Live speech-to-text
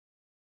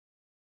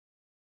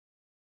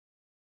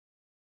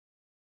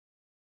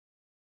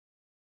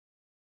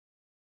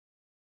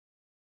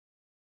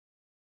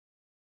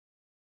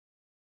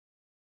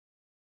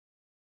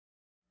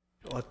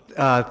Well,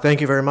 thank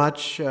you very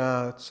much.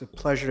 It's a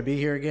pleasure to be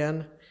here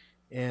again.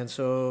 And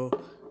so,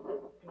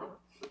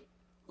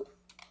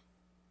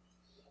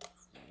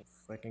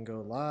 if I can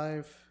go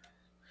live.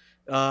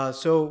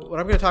 So what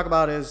I'm going to talk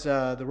about is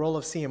the role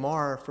of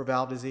CMR for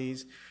valve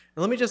disease.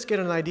 And let me just get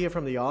an idea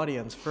from the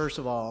audience, first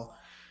of all.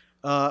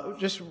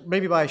 Just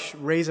maybe by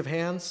raise of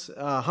hands,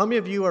 how many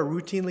of you are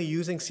routinely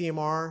using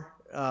CMR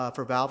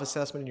for valve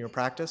assessment in your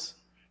practice?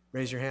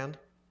 Raise your hand.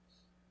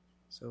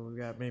 So we've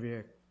got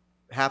maybe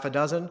half a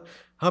dozen.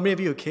 How many of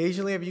you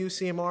occasionally have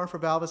used CMR for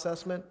valve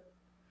assessment?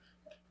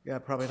 Yeah,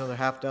 probably another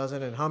half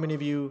dozen. And how many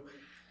of you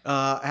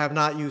have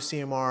not used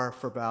CMR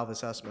for valve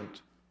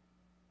assessment?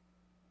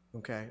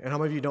 Okay. And how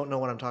many of you don't know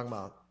what I'm talking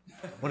about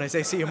when I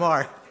say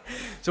CMR?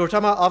 So we're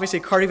talking about,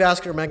 obviously,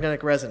 cardiovascular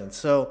magnetic resonance.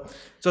 So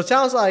it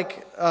sounds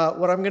like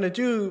what I'm going to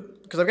do,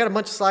 because I've got a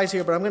bunch of slides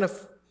here, but I'm going to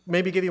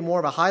maybe give you more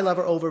of a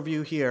high-level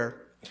overview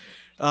here.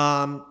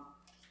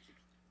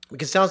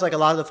 Because it sounds like a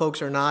lot of the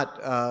folks are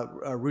not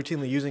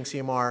routinely using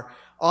CMR.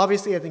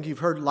 Obviously, I think you've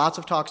heard lots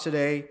of talks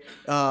today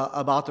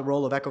about the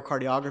role of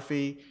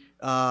echocardiography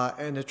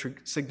and the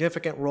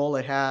significant role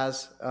it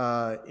has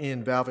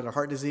in valvular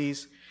heart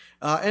disease.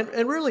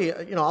 And really,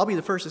 you know, I'll be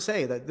the first to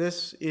say that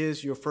this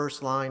is your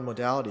first-line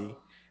modality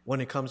when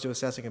it comes to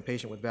assessing a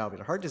patient with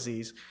valvular heart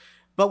disease.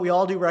 But we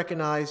all do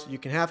recognize you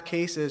can have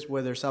cases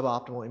where there's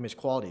suboptimal image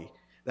quality.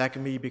 That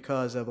can be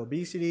because of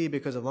obesity,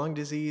 because of lung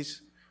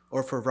disease,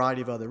 or for a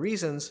variety of other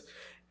reasons.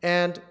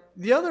 And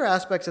the other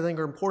aspects I think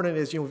are important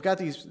is, you know, we've got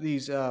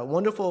these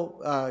wonderful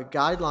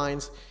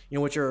guidelines, you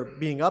know, which are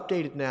being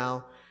updated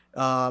now,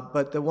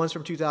 but the ones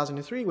from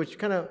 2003, which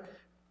kind of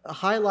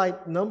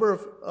highlight a number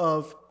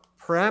of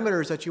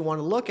parameters that you want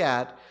to look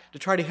at to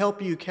try to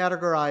help you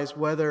categorize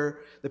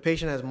whether the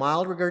patient has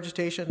mild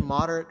regurgitation,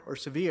 moderate, or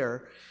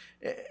severe.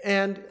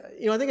 And,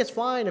 you know, I think it's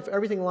fine if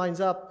everything lines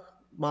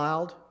up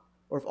mild,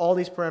 or if all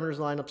these parameters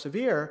line up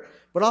severe,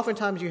 but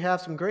oftentimes you have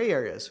some gray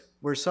areas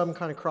where some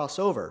kind of cross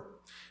over.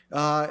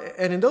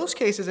 And in those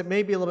cases, it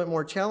may be a little bit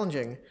more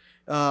challenging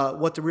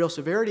what the real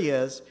severity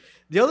is.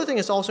 The other thing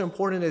that's also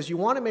important is you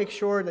want to make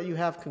sure that you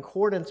have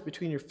concordance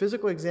between your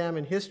physical exam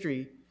and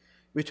history,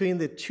 between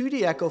the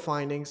 2D echo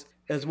findings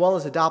as well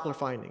as the Doppler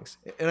findings.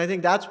 And I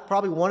think that's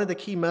probably one of the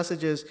key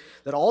messages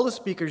that all the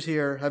speakers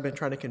here have been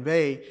trying to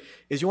convey,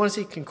 is you want to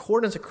see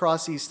concordance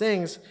across these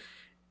things.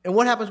 And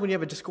what happens when you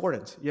have a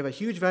discordance? You have a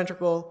huge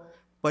ventricle,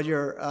 but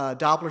your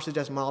Doppler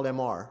suggests mild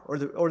MR,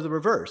 or the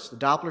reverse. The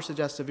Doppler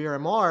suggests severe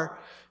MR,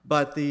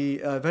 but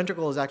the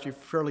ventricle is actually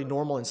fairly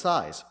normal in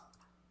size.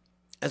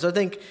 And so I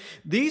think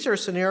these are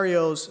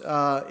scenarios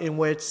in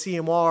which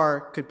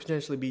CMR could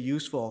potentially be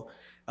useful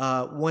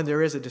when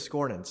there is a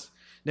discordance.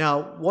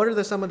 Now, what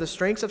are some of the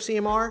strengths of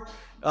CMR?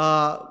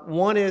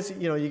 One is,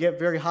 you know, you get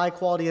very high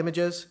quality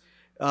images.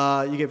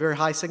 You get very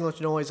high signal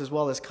to noise as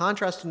well as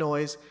contrast to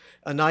noise,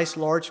 a nice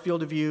large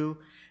field of view.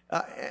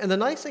 And the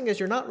nice thing is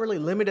you're not really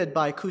limited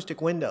by acoustic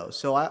windows.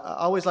 So I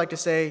always like to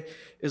say,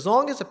 as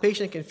long as a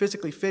patient can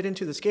physically fit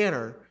into the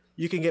scanner,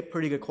 you can get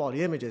pretty good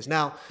quality images.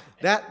 Now,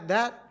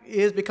 that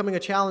is becoming a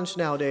challenge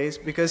nowadays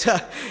because,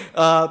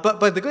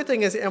 but the good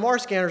thing is MR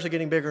scanners are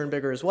getting bigger and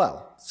bigger as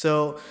well.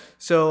 So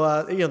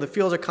you know, the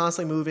fields are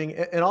constantly moving,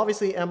 and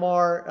obviously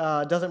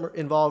MR doesn't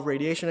involve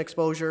radiation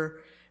exposure,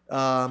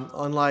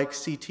 unlike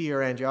CT or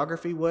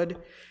angiography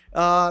would.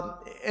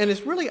 And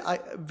it's really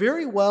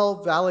very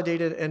well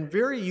validated and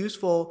very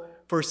useful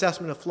for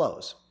assessment of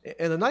flows.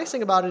 And the nice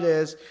thing about it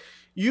is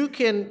you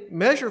can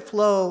measure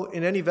flow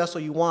in any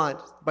vessel you want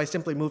by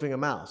simply moving a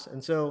mouse.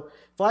 And so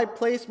if I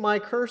place my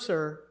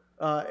cursor,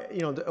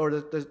 you know, or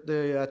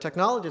the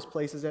technologist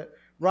places it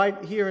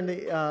right here in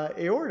the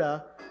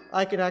aorta,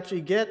 I can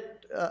actually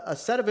get a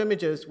set of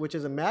images, which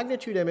is a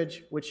magnitude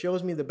image, which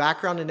shows me the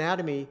background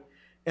anatomy,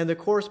 and the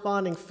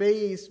corresponding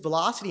phase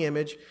velocity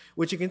image,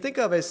 which you can think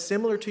of as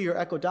similar to your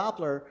echo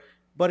Doppler,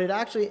 but it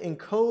actually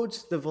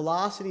encodes the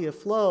velocity of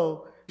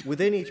flow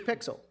within each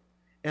pixel.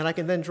 And I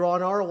can then draw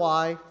an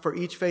ROI for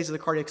each phase of the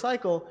cardiac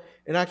cycle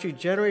and actually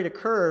generate a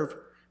curve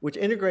which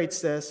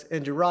integrates this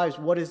and derives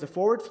what is the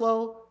forward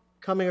flow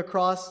coming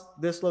across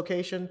this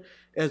location,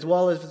 as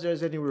well as if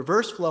there's any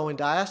reverse flow in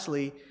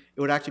diastole, it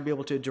would actually be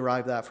able to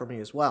derive that for me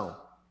as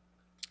well.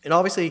 And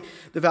obviously,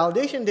 the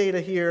validation data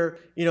here,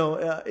 you know,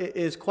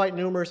 is quite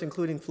numerous,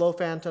 including flow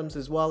phantoms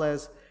as well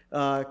as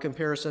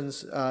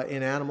comparisons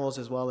in animals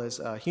as well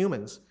as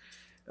humans.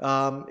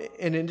 And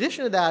in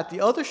addition to that, the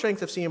other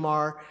strength of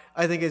CMR,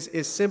 I think,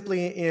 is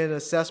simply in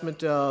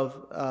assessment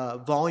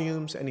of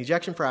volumes and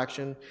ejection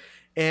fraction.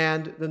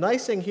 And the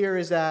nice thing here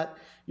is that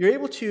you're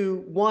able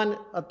to, one,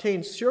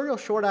 obtain serial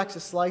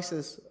short-axis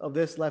slices of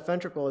this left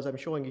ventricle, as I'm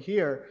showing you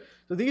here.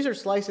 So these are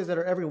slices that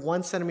are every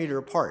 1 centimeter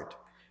apart.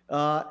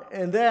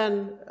 And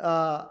then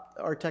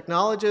our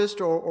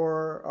technologists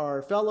or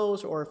our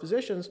fellows or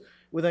physicians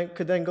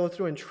could then go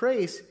through and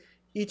trace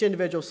each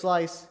individual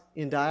slice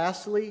in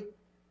diastole,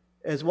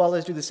 as well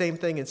as do the same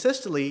thing in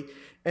systole.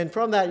 And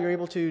from that, you're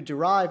able to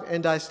derive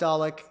end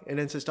diastolic and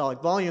end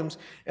systolic volumes.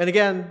 And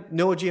again,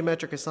 no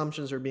geometric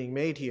assumptions are being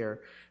made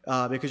here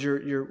because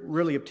you're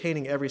really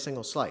obtaining every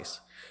single slice.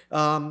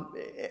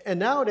 And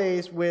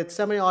nowadays, with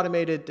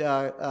semi-automated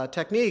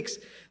techniques,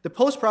 the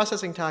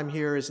post-processing time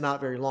here is not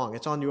very long.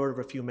 It's on the order of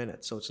a few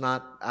minutes, so it's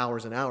not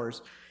hours and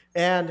hours.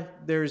 And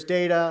there's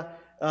data,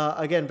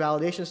 again,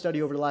 validation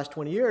study over the last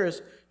 20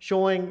 years,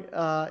 showing,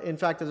 in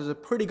fact, that there's a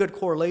pretty good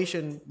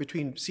correlation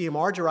between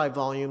CMR-derived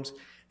volumes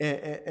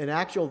and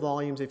actual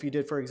volumes if you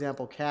did, for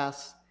example,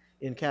 casts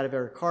in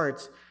cadaveric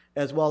hearts,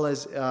 as well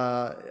as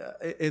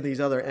in these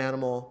other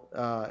animal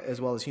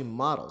as well as human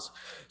models.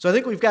 So I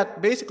think we've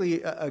got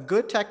basically a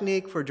good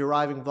technique for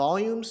deriving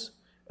volumes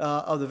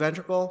of the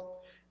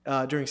ventricle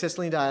during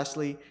systole and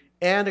diastole,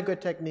 and a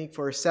good technique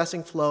for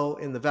assessing flow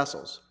in the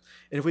vessels.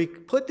 And if we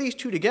put these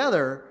two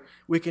together,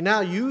 we can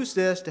now use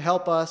this to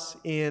help us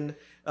in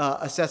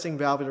assessing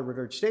valvular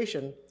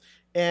regurgitation.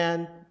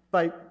 And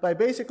by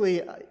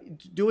basically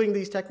doing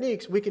these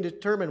techniques, we can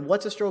determine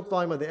what's the stroke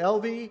volume of the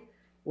LV,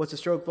 what's the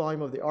stroke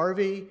volume of the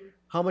RV,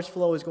 how much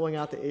flow is going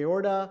out the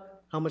aorta,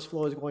 how much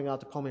flow is going out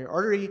the pulmonary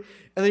artery,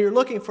 and then you're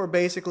looking for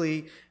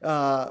basically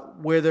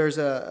where there's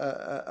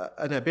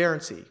an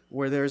aberrancy,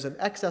 where there's an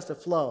excess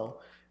of flow.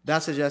 That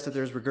suggests that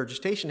there's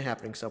regurgitation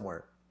happening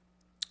somewhere.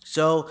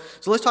 So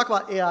let's talk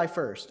about AI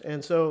first.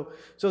 And so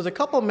there's a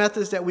couple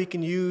methods that we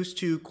can use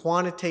to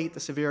quantitate the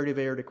severity of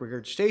aortic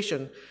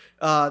regurgitation.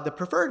 The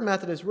preferred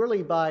method is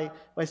really by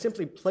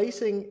simply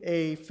placing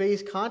a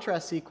phase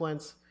contrast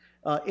sequence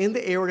in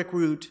the aortic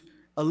root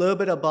a little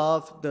bit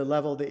above the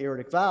level of the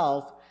aortic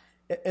valve.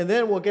 And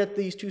then we'll get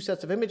these two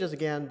sets of images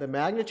again, the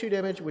magnitude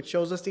image, which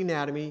shows us the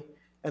anatomy,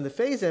 and the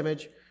phase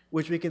image,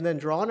 which we can then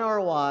draw an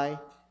ROI,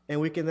 and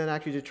we can then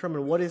actually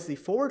determine what is the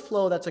forward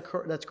flow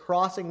that's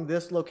crossing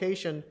this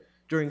location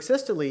during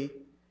systole,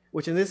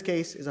 which in this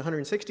case is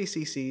 160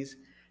 cc's,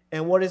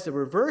 and what is the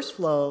reverse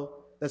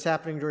flow that's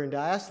happening during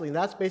diastole, and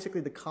that's basically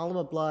the column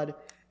of blood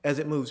as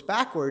it moves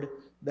backward.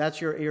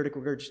 That's your aortic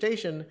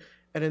regurgitation.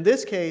 And in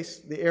this case,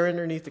 the area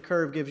underneath the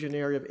curve gives you an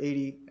area of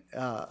 80,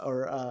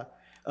 or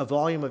a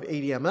volume of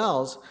 80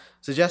 mLs,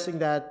 suggesting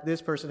that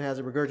this person has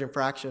a regurgent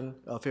fraction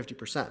of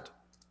 50%.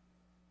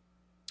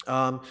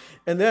 And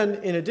then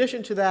in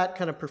addition to that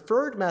kind of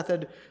preferred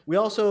method, we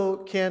also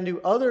can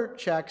do other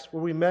checks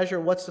where we measure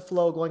what's the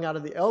flow going out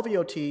of the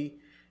LVOT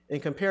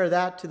and compare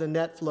that to the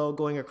net flow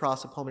going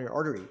across the pulmonary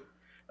artery.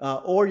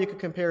 Or you could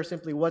compare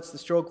simply what's the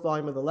stroke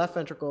volume of the left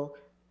ventricle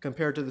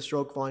compared to the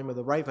stroke volume of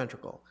the right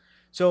ventricle.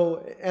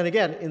 So, and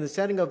again, in the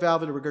setting of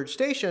valvular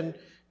regurgitation,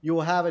 you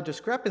will have a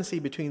discrepancy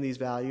between these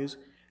values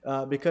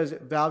because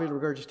valvular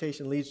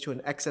regurgitation leads to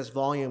an excess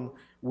volume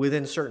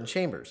within certain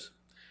chambers.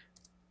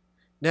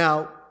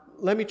 Now,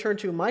 let me turn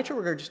to mitral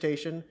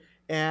regurgitation,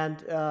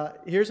 and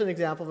here's an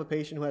example of a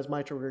patient who has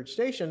mitral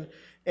regurgitation,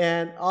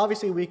 and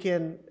obviously we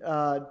can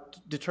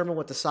determine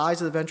what the size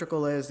of the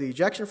ventricle is, the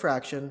ejection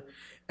fraction,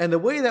 and the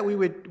way that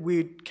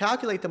we'd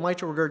calculate the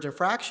mitral regurgent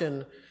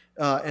fraction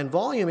and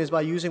volume is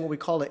by using what we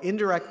call an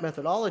indirect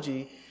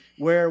methodology,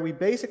 where we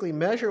basically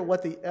measure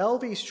what the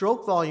LV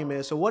stroke volume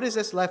is. So what is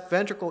this left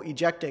ventricle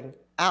ejecting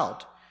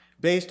out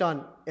based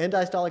on end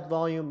diastolic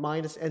volume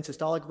minus end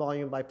systolic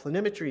volume by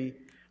planimetry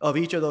of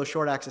each of those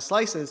short axis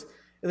slices,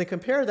 and then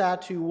compare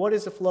that to what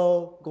is the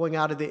flow going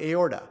out of the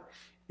aorta.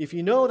 If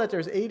you know that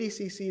there's 80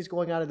 cc's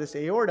going out of this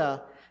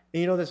aorta,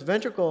 and you know this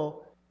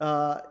ventricle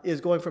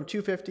is going from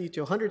 250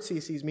 to 100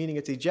 cc's, meaning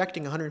it's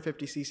ejecting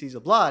 150 cc's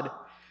of blood,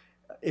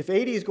 if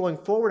 80 is going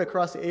forward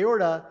across the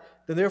aorta,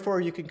 then therefore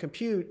you can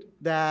compute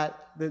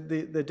that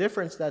the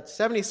difference, that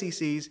 70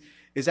 cc's,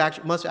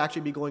 must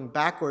actually be going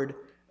backward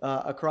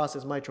across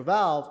this mitral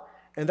valve,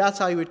 and that's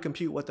how you would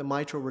compute what the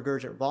mitral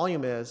regurgent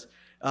volume is.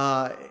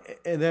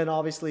 And then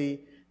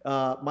obviously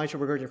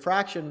mitral regurgent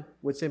fraction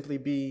would simply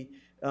be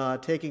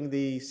taking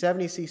the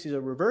 70 cc's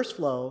of reverse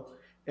flow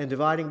and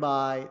dividing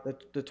by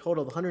the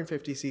total of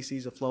 150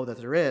 cc's of flow that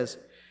there is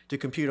to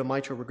compute a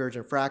mitral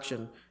regurgent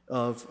fraction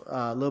of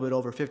a little bit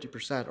over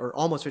 50%, or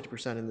almost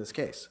 50% in this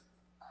case.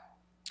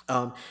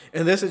 And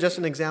this is just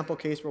an example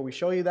case where we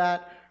show you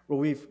that, where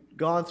we've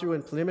gone through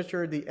and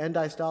planimetered the end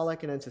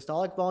diastolic and end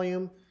systolic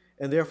volume,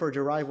 and therefore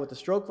derive what the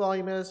stroke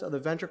volume is of the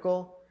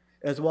ventricle,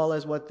 as well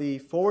as what the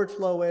forward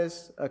flow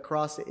is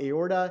across the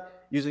aorta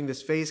using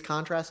this phase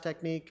contrast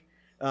technique,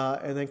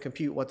 and then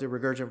compute what the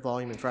regurgent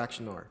volume and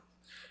fraction are.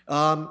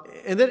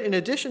 And then in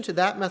addition to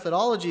that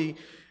methodology,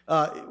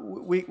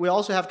 we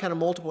also have kind of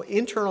multiple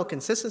internal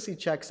consistency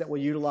checks that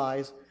we'll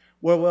utilize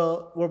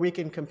where we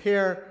can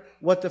compare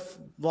what the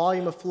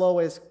volume of flow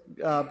is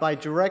by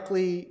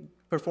directly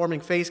performing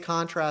phase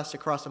contrast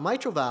across the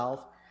mitral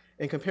valve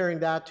and comparing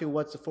that to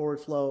what's the forward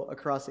flow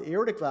across the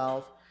aortic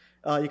valve.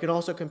 You can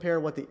also compare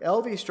what the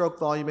LV stroke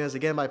volume is,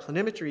 again by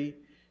planimetry,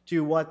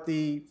 to what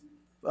the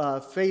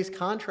phase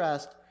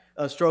contrast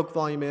stroke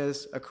volume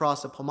is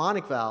across the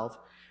pulmonic valve.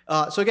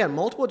 So again,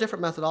 multiple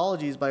different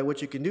methodologies by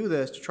which you can do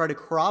this to try to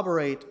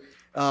corroborate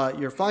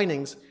your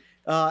findings.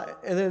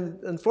 And then,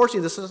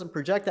 unfortunately, this doesn't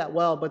project that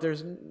well, but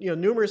there's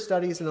numerous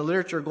studies in the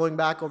literature going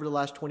back over the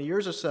last 20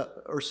 years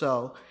or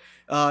so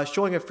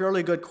showing a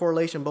fairly good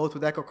correlation both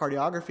with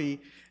echocardiography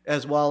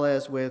as well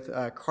as with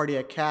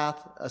cardiac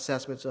cath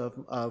assessments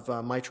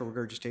of mitral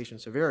regurgitation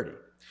severity.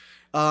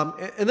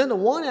 And then the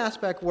one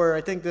aspect where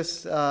I think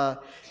this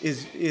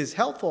is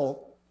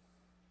helpful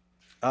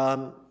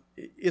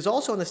is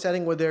also in the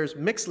setting where there's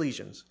mixed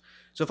lesions.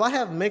 So if I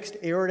have mixed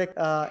aortic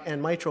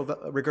and mitral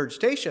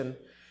regurgitation,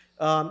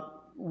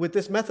 with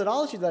this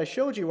methodology that I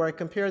showed you where I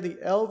compare the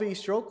LV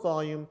stroke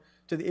volume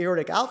to the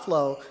aortic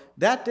outflow,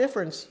 that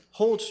difference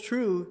holds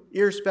true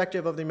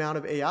irrespective of the amount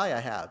of AI I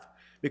have,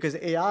 because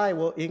AI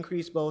will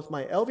increase both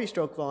my LV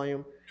stroke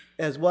volume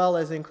as well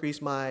as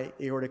increase my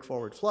aortic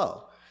forward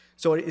flow.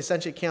 So it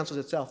essentially cancels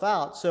itself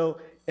out. So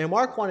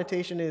MR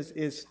quantitation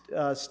is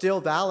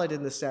still valid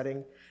in this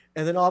setting.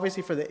 And then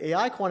obviously for the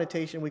AI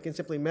quantitation, we can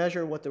simply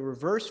measure what the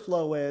reverse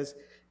flow is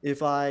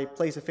if I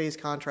place a phase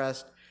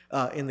contrast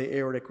in the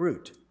aortic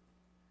root.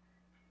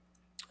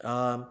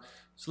 So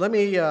let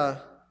me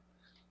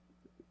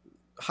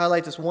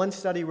highlight this one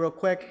study real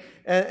quick.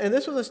 And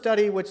this was a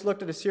study which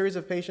looked at a series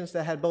of patients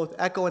that had both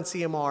echo and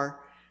CMR.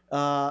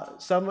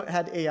 Some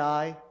had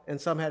AI and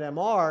some had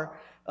MR,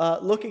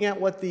 looking at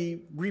what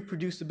the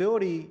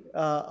reproducibility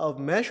of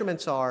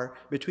measurements are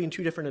between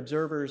two different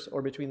observers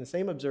or between the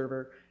same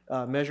observer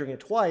measuring it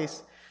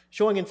twice,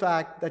 showing in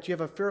fact that you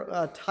have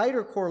a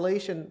tighter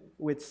correlation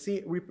with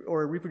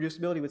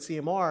reproducibility with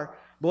CMR,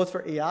 both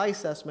for AI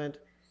assessment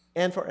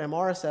and for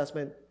MR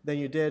assessment than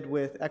you did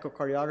with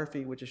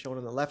echocardiography, which is shown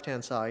on the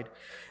left-hand side.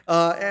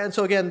 And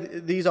so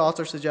again, these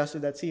authors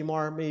suggested that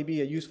CMR may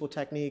be a useful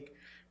technique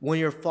when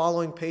you're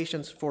following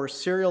patients for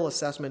serial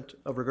assessment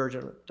of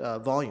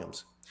regurgitant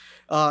volumes.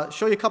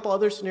 Show you a couple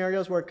other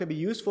scenarios where it could be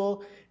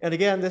useful. And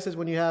again, this is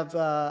when you have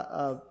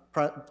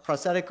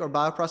prosthetic or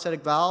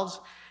bioprosthetic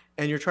valves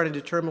and you're trying to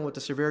determine what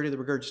the severity of the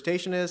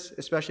regurgitation is,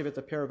 especially if it's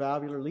a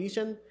paravalvular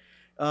lesion.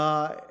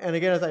 And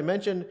again, as I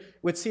mentioned,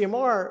 with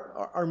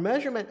CMR, our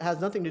measurement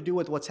has nothing to do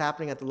with what's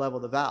happening at the level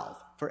of the valve.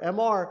 For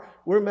MR,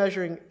 we're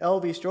measuring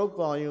LV stroke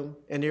volume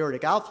and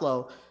aortic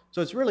outflow,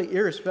 so it's really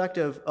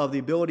irrespective of the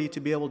ability to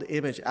be able to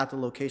image at the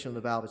location of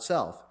the valve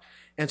itself.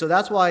 And so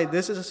that's why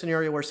this is a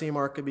scenario where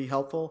CMR could be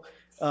helpful.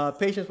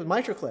 Patients with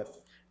MitralClip,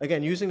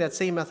 again, using that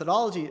same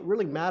methodology, it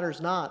really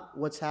matters not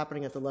what's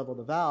happening at the level of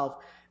the valve.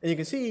 And you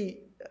can see,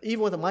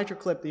 even with a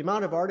MitralClip, the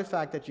amount of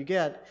artifact that you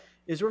get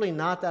is really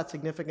not that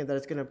significant that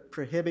it's going to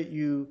prohibit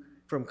you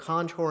from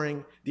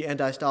contouring the end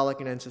diastolic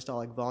and end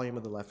systolic volume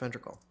of the left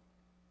ventricle.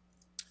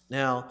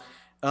 Now,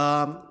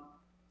 I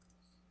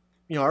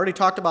already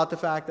talked about the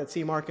fact that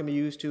CMR can be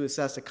used to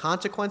assess the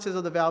consequences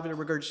of the valvular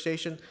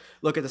regurgitation,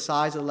 look at the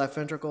size of the left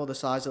ventricle, the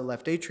size of the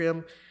left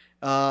atrium,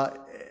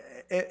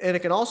 and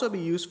it can also be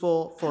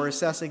useful for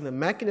assessing the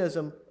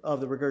mechanism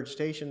of the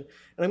regurgitation.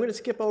 And I'm going to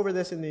skip over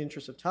this in the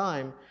interest of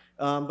time,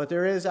 but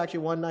there is actually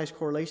one nice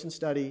correlation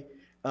study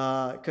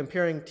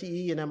comparing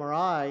TE and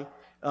MRI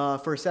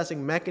for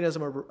assessing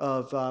mechanism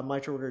of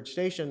mitral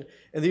regurgitation.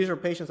 And these are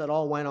patients that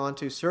all went on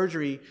to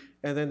surgery,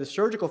 and then the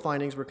surgical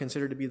findings were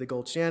considered to be the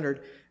gold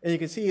standard. And you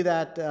can see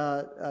that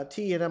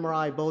TE and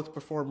MRI both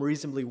perform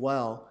reasonably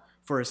well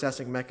for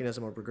assessing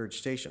mechanism of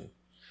regurgitation.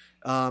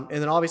 And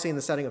then obviously in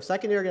the setting of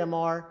secondary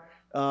MR,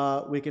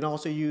 we can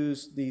also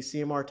use the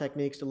CMR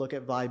techniques to look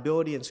at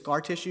viability and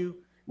scar tissue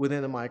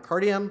within the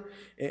myocardium.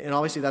 And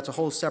obviously that's a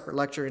whole separate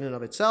lecture in and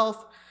of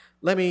itself.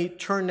 Let me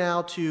turn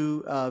now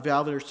to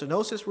valvular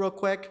stenosis real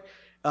quick.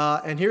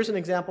 And here's an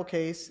example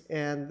case.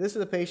 And this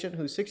is a patient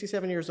who's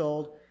 67 years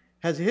old,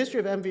 has a history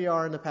of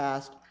MVR in the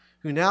past,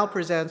 who now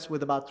presents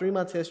with about 3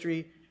 months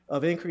history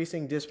of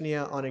increasing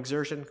dyspnea on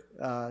exertion.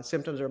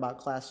 Symptoms are about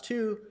class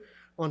 2.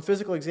 On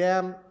physical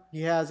exam,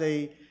 he has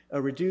a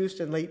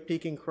reduced and late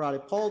peaking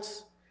carotid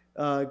pulse,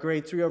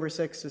 grade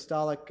 3/6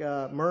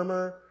 systolic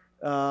murmur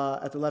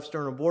at the left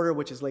sternal border,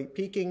 which is late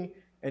peaking,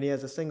 and he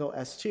has a single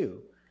S2.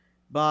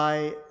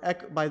 By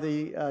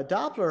the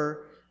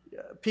Doppler,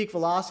 peak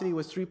velocity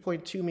was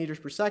 3.2 meters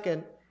per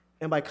second,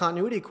 and by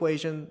continuity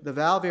equation, the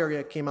valve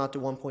area came out to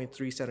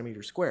 1.3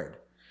 centimeters squared.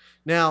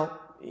 Now,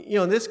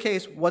 in this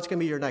case, what's going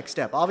to be your next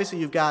step? Obviously,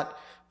 you've got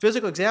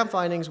physical exam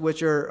findings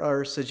which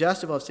are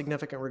suggestive of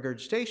significant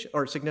regurgitation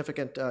or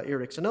significant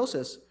aortic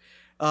stenosis.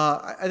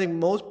 I think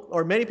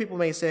many people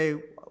may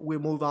say we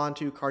move on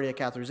to cardiac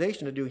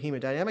catheterization to do a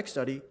hemodynamic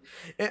study,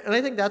 and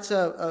I think that's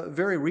a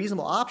very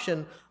reasonable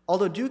option.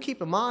 Although do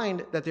keep in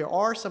mind that there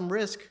are some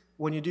risk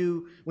when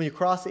you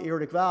cross the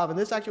aortic valve, and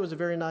this actually was a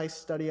very nice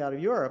study out of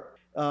Europe.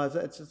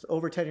 It's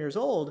over 10 years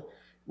old,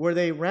 where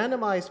they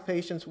randomized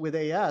patients with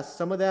AS.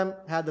 Some of them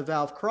had the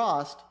valve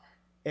crossed,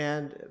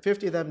 and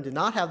 50 of them did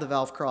not have the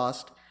valve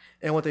crossed.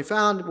 And what they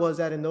found was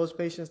that in those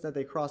patients that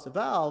they crossed the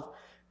valve,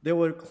 there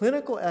were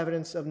clinical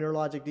evidence of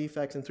neurologic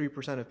defects in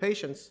 3% of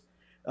patients,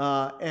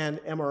 and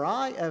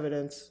MRI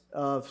evidence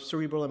of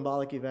cerebral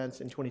embolic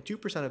events in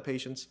 22% of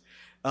patients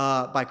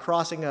by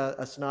crossing a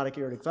stenotic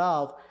aortic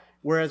valve,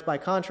 whereas by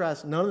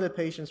contrast, none of the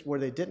patients where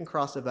they didn't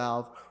cross the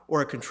valve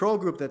or a control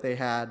group that they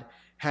had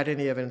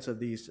any evidence of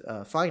these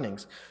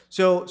findings.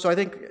 So I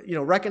think,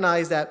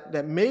 recognize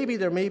that maybe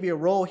there may be a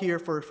role here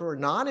for a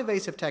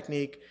non-invasive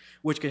technique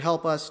which could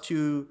help us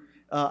to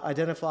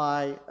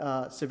identify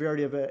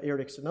severity of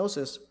aortic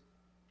stenosis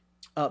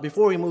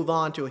before we move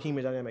on to a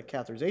hemodynamic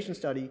catheterization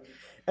study.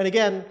 And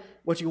again,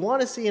 what you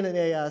want to see in an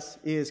AS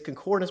is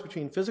concordance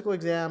between physical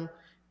exam,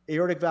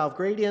 aortic valve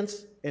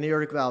gradients, and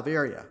aortic valve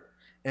area.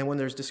 And when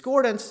there's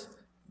discordance,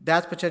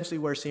 that's potentially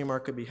where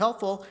CMR could be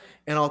helpful.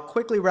 And I'll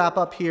quickly wrap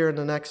up here in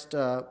the next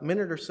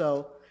minute or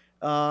so.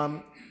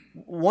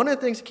 One of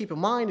the things to keep in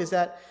mind is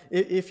that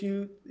if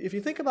you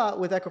think about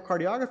with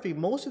echocardiography,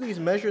 most of these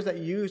measures that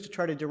you use to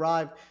try to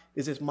derive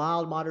is this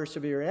mild, moderate,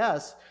 severe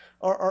AS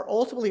are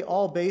ultimately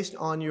all based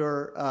on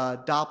your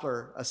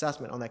Doppler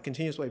assessment, on that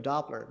continuous wave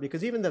Doppler,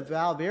 because even the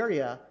valve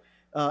area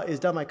is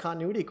done by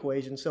continuity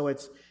equation, so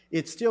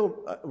it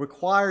still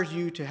requires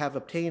you to have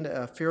obtained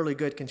a fairly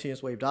good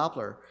continuous wave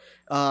Doppler.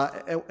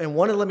 And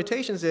one of the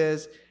limitations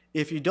is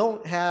if you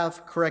don't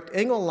have correct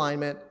angle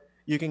alignment,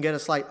 you can get a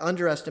slight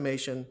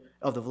underestimation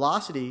of the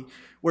velocity.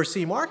 Where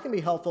CMR can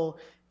be helpful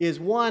is,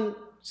 one,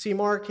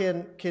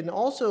 CMR can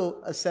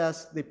also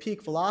assess the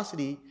peak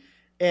velocity,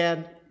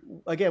 and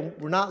again,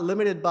 we're not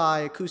limited by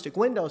acoustic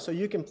window, so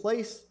you can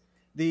place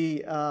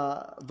the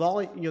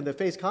volume, the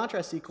phase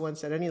contrast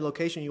sequence at any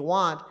location you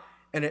want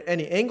and at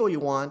any angle you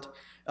want.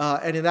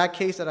 And in that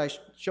case that I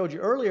showed you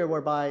earlier,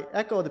 where by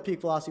echo the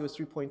peak velocity was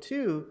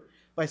 3.2,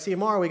 by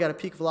CMR we got a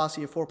peak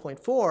velocity of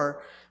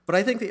 4.4. But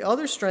I think the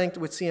other strength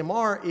with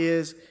CMR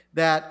is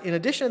that in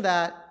addition to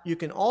that, you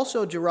can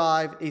also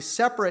derive a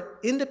separate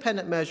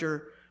independent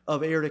measure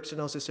of aortic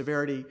stenosis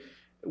severity,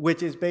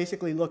 which is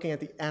basically looking at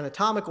the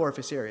anatomic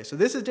orifice area. So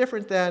this is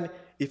different than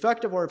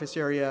effective orifice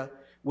area,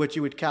 which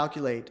you would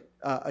calculate,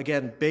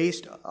 again,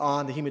 based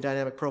on the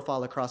hemodynamic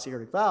profile across the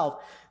aortic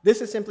valve.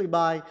 This is simply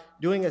by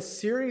doing a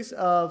series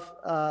of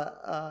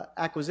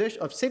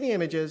cine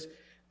images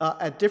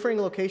at differing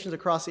locations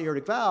across the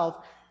aortic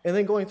valve, and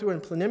then going through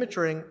and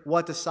planimetering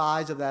what the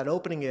size of that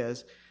opening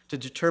is to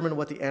determine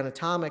what the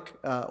anatomic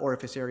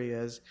orifice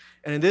area is.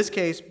 And in this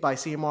case, by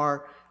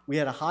CMR, we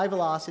had a high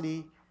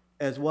velocity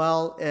as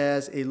well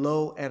as a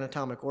low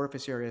anatomic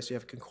orifice area, so you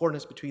have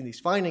concordance between these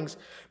findings.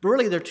 But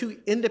really, they're two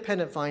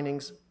independent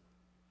findings.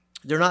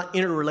 They're not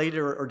interrelated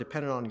or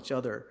dependent on each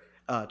other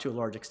to a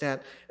large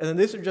extent. And then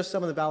these are just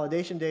some of the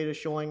validation data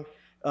showing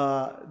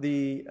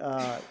the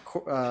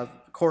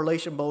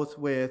correlation both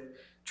with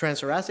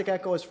transthoracic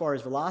echo as far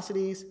as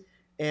velocities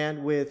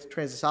and with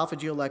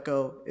transesophageal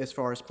echo as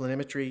far as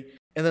planimetry.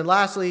 And then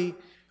lastly,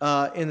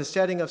 in the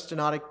setting of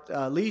stenotic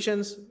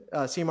lesions,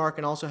 CMR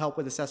can also help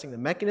with assessing the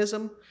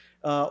mechanism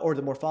or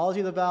the morphology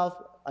of the valve,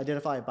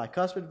 identify a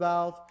bicuspid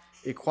valve,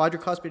 a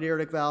quadricuspid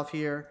aortic valve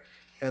here,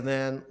 and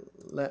then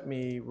let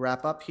me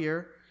wrap up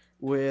here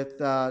with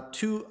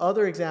two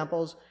other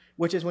examples,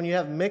 which is when you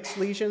have mixed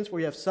lesions where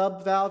you have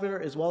subvalvular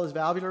as well as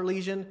valvular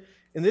lesion.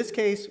 In this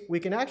case, we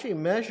can actually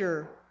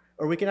measure,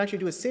 or we can actually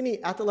do a cine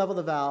at the level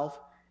of the valve,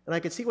 and I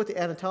can see what the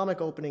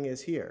anatomic opening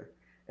is here.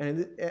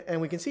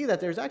 And we can see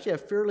that there's actually a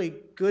fairly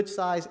good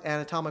size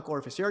anatomic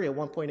orifice area,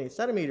 1.8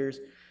 centimeters,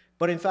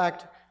 but in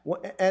fact,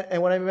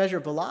 and when I measure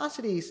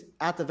velocities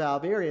at the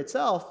valve area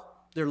itself,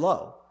 they're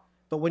low.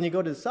 But when you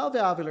go to the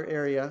subvalvular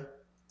area,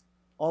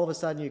 all of a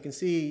sudden you can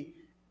see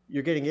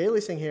you're getting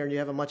aliasing here and you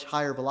have a much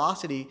higher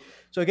velocity.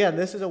 So again,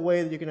 this is a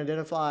way that you can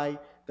identify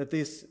that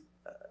this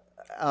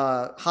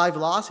high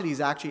velocity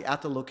is actually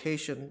at the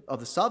location of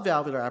the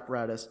subvalvular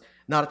apparatus,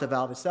 not at the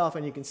valve itself.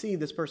 And you can see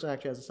this person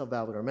actually has a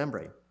subvalvular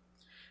membrane.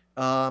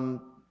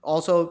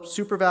 Also,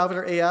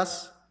 supravalvular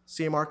AS,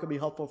 CMR could be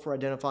helpful for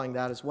identifying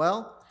that as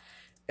well.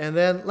 And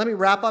then let me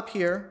wrap up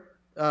here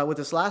with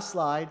this last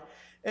slide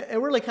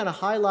and really kind of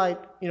highlight,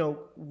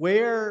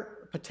 where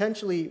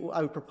potentially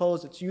I would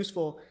propose it's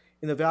useful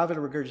in the valvular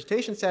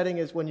regurgitation setting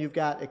is when you've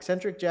got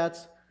eccentric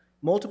jets,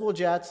 multiple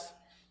jets,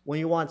 when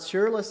you want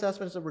serial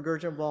assessments of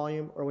regurgitant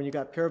volume, or when you've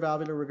got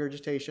paravalvular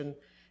regurgitation.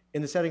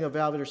 In the setting of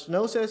valvular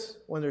stenosis,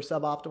 when there's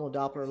suboptimal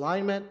Doppler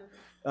alignment,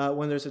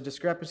 when there's a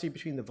discrepancy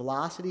between the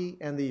velocity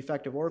and the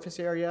effective orifice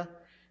area,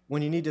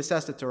 when you need to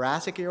assess the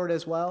thoracic aorta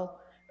as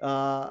well,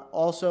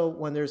 also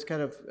when there's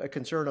kind of a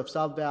concern of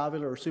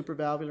subvalvular or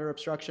supravalvular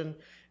obstruction.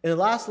 And then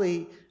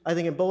lastly, I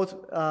think in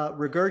both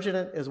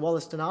regurgitant as well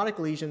as stenotic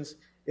lesions,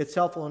 it's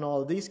helpful in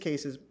all of these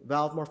cases,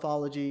 valve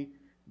morphology,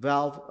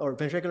 valve or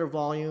ventricular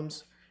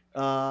volumes,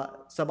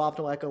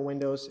 suboptimal echo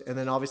windows, and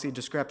then obviously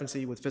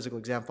discrepancy with physical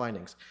exam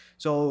findings.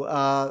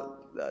 So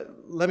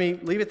let me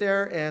leave it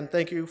there, and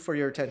thank you for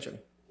your attention.